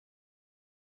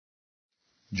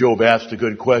Job asked a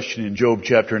good question in Job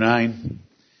chapter 9.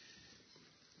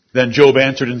 Then Job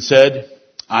answered and said,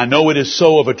 I know it is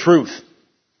so of a truth,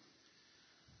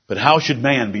 but how should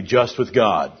man be just with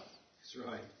God? That's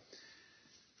right.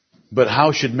 But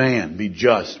how should man be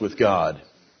just with God?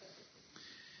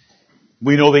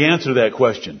 We know the answer to that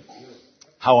question.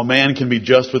 How a man can be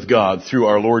just with God through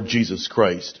our Lord Jesus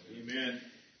Christ. Amen.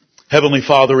 Heavenly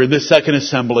Father, in this second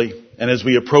assembly, and as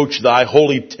we approach thy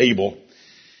holy table,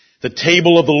 the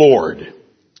table of the Lord,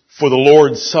 for the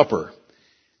Lord's Supper,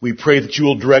 we pray that you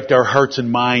will direct our hearts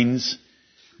and minds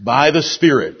by the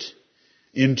Spirit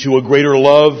into a greater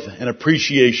love and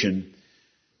appreciation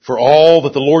for all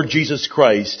that the Lord Jesus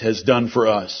Christ has done for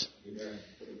us. Amen.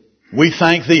 We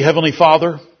thank thee, Heavenly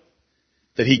Father,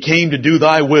 that he came to do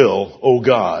thy will, O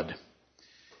God.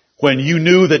 When you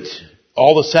knew that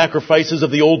all the sacrifices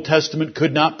of the Old Testament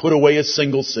could not put away a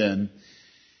single sin,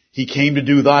 he came to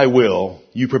do thy will.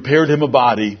 You prepared him a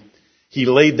body. He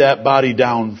laid that body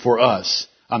down for us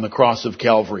on the cross of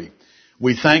Calvary.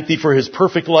 We thank thee for his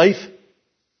perfect life,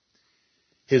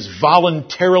 his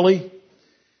voluntarily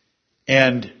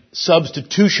and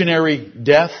substitutionary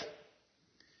death,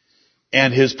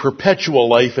 and his perpetual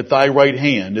life at thy right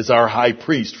hand as our high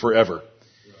priest forever,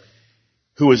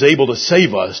 who is able to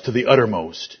save us to the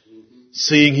uttermost,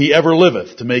 seeing he ever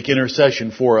liveth to make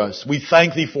intercession for us. We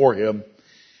thank thee for him,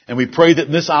 and we pray that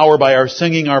in this hour, by our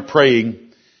singing, our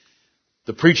praying,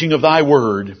 the preaching of thy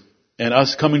word, and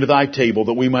us coming to thy table,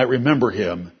 that we might remember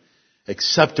him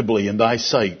acceptably in thy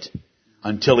sight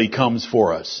until he comes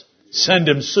for us. Send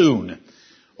him soon,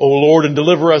 O Lord, and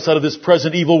deliver us out of this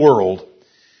present evil world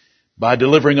by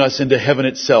delivering us into heaven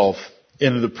itself,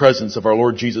 into the presence of our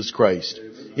Lord Jesus Christ,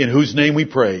 in whose name we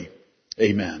pray.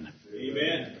 Amen.